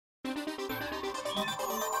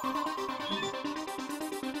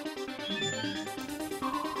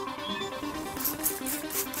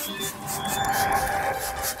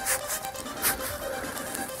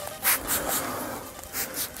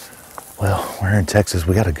we're here in Texas.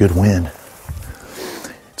 We got a good wind.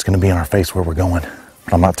 It's going to be in our face where we're going.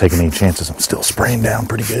 But I'm not taking any chances. I'm still spraying down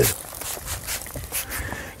pretty good.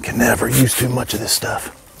 Can never use too much of this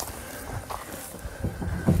stuff.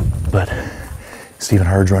 But Stephen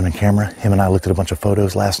Hurd's running camera. Him and I looked at a bunch of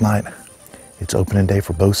photos last night. It's opening day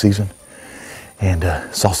for bow season. And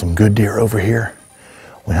saw some good deer over here.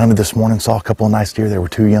 We hunted this morning, saw a couple of nice deer. They were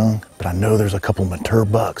too young, but I know there's a couple of mature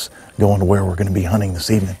bucks going to where we're going to be hunting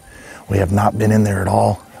this evening. We have not been in there at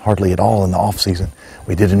all, hardly at all in the off season.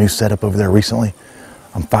 We did a new setup over there recently.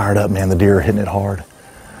 I'm fired up, man. The deer are hitting it hard.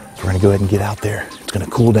 So we're going to go ahead and get out there. It's going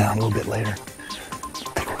to cool down a little bit later.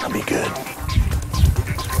 I think we're going to be good.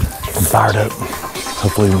 I'm fired up.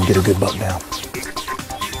 Hopefully we can get a good buck down.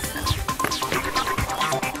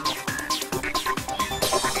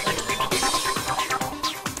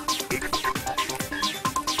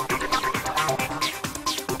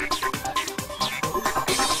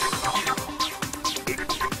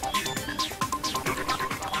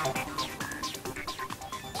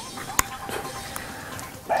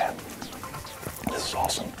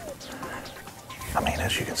 Awesome. I mean,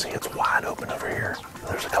 as you can see, it's wide open over here.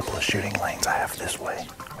 There's a couple of shooting lanes I have this way.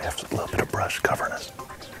 We have a little bit of brush covering us.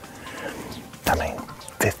 I mean,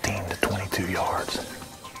 15 to 22 yards.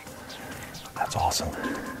 That's awesome.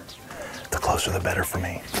 The closer the better for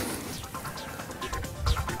me.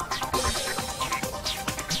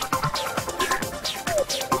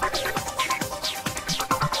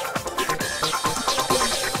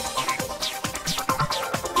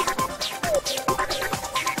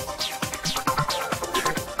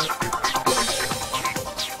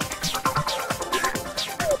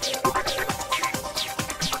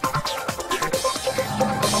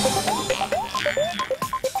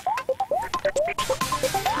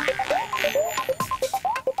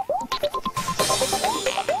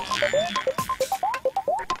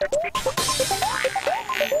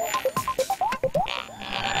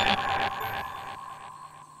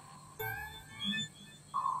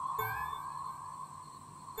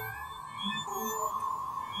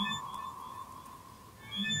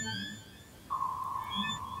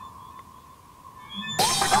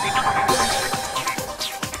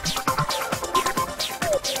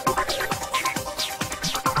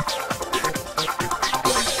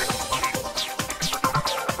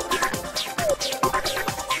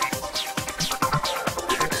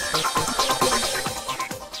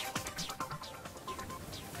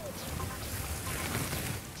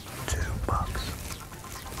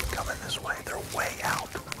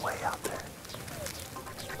 Way out there.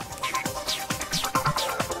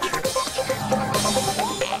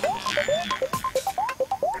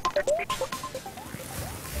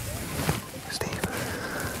 Steve,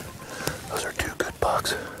 those are two good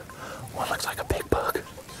bucks. One looks like a big buck.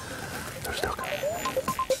 They're still coming.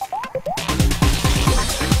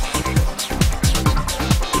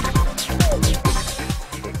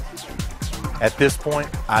 At this point,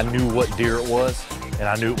 I knew what deer it was, and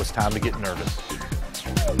I knew it was time to get nervous.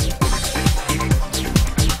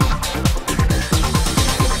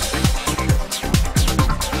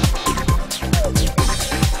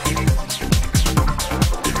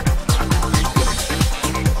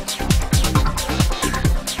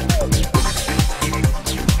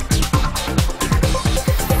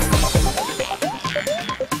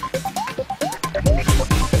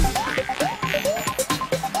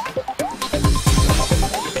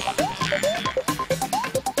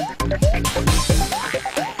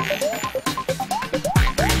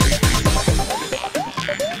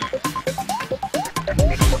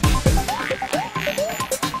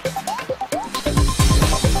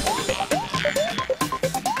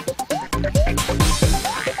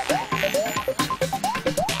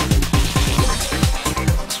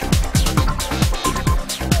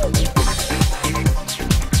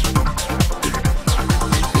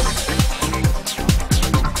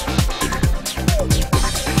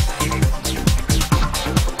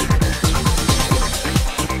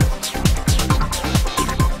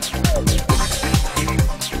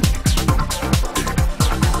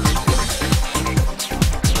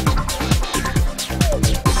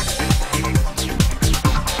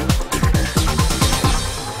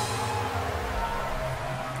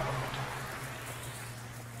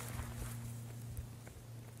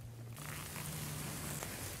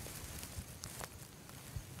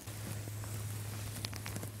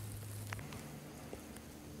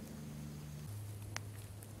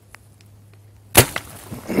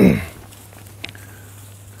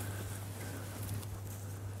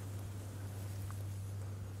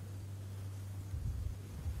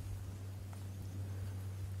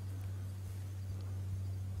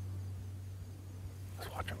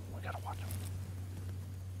 Let's watch him. we gotta watch him.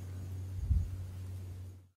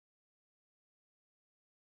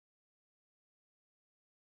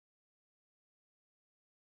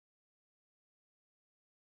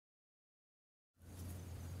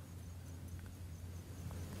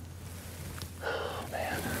 Oh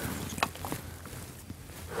man.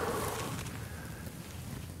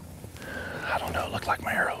 I don't know, it looked like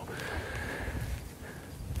my arrow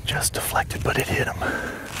just deflected, but it hit him.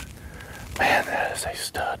 Man, that is a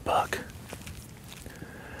stud buck.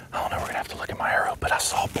 I don't know, we're gonna have to look at my arrow, but I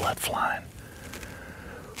saw blood flying.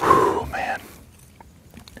 Whew, man.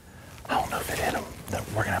 I don't know if it hit him.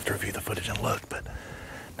 We're gonna have to review the footage and look, but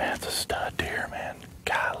man, it's a stud deer, man.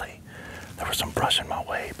 Golly. There was some brush in my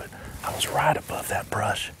way, but I was right above that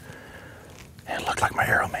brush. And it looked like my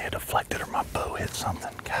arrow may have deflected or my bow hit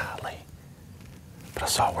something. Golly. But I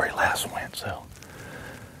saw where he last went, so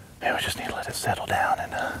maybe we just need to let it settle down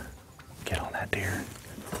and get on that deer.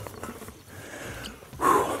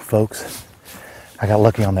 Whew, folks, I got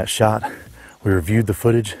lucky on that shot. We reviewed the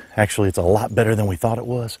footage. Actually, it's a lot better than we thought it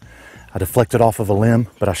was. I deflected off of a limb,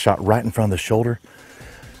 but I shot right in front of the shoulder.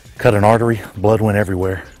 Cut an artery, blood went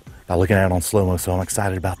everywhere. By looking at it on slow-mo, so I'm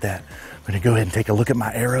excited about that. We're gonna go ahead and take a look at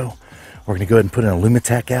my arrow. We're gonna go ahead and put an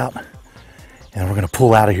Illumitac out, and we're gonna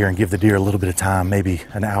pull out of here and give the deer a little bit of time, maybe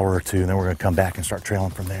an hour or two, and then we're gonna come back and start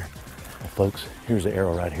trailing from there. Well, folks, here's the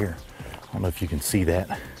arrow right here. I don't know if you can see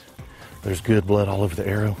that. There's good blood all over the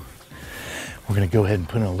arrow. We're gonna go ahead and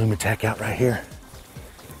put an Illumitac out right here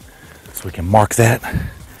so we can mark that,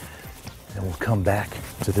 and we'll come back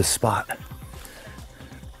to this spot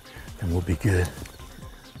and we'll be good.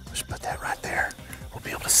 Just put that right there. We'll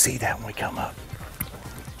be able to see that when we come up.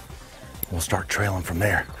 We'll start trailing from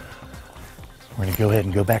there. We're gonna go ahead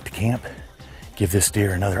and go back to camp, give this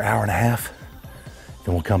deer another hour and a half,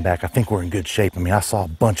 then we'll come back. I think we're in good shape. I mean, I saw a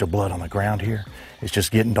bunch of blood on the ground here. It's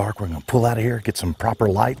just getting dark. We're gonna pull out of here, get some proper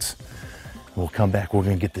lights, and we'll come back. We're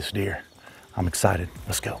gonna get this deer. I'm excited.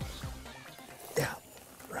 Let's go. Yeah,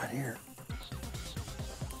 right here.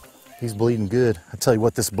 He's bleeding good. I tell you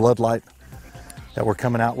what, this blood light that we're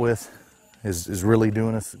coming out with is really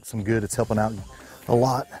doing us some good. It's helping out a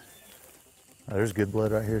lot. Oh, there's good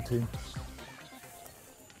blood right here too.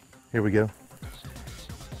 Here we go.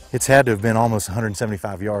 It's had to have been almost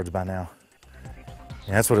 175 yards by now.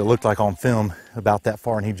 And that's what it looked like on film, about that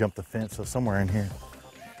far, and he jumped the fence, so somewhere in here.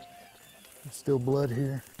 There's still blood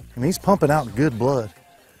here. And he's pumping out good blood.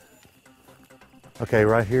 Okay,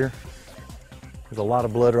 right here. There's a lot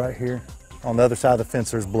of blood right here. On the other side of the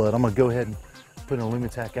fence, there's blood. I'm gonna go ahead and put an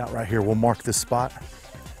Illumitac out right here. We'll mark this spot.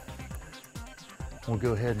 We'll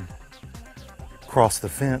go ahead and cross the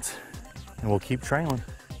fence and we'll keep trailing.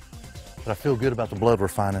 But I feel good about the blood we're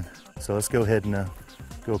finding. So let's go ahead and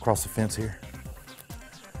go across the fence here.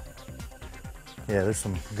 Yeah, there's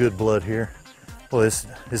some good blood here. Well,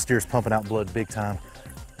 this deer's pumping out blood big time.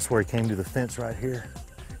 That's where he came to the fence right here.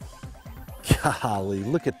 Golly,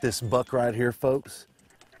 look at this buck right here, folks.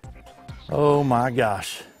 Oh my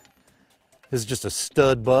gosh. This is just a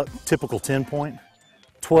stud buck, typical 10 point,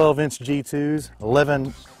 12-inch G2s,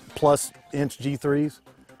 11+ inch G3s.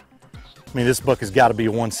 I mean, this buck has got to be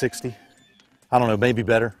a 160. I don't know, maybe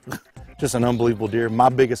better. Just an unbelievable deer, my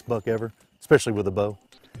biggest buck ever, especially with a bow.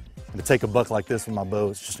 And to take a buck like this with my bow,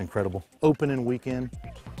 it's just incredible. Opening weekend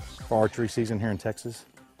for archery season here in Texas.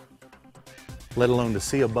 Let alone to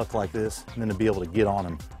see a buck like this and then to be able to get on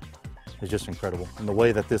him is just incredible. And the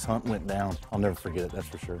way that this hunt went down, I'll never forget it, that's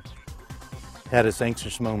for sure. Had its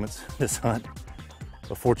anxious moments, this hunt,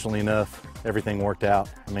 but fortunately enough, everything worked out.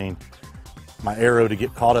 I mean, my arrow to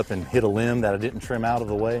get caught up and hit a limb that I didn't trim out of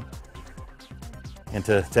the way, and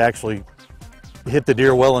to actually hit the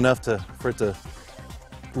deer well enough for it to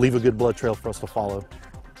leave a good blood trail for us to follow.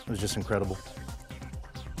 It was just incredible.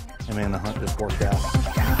 And man, the hunt just worked out.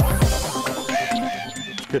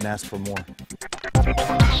 Couldn't ask for more.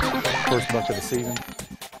 First buck of the season.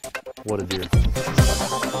 What a deer.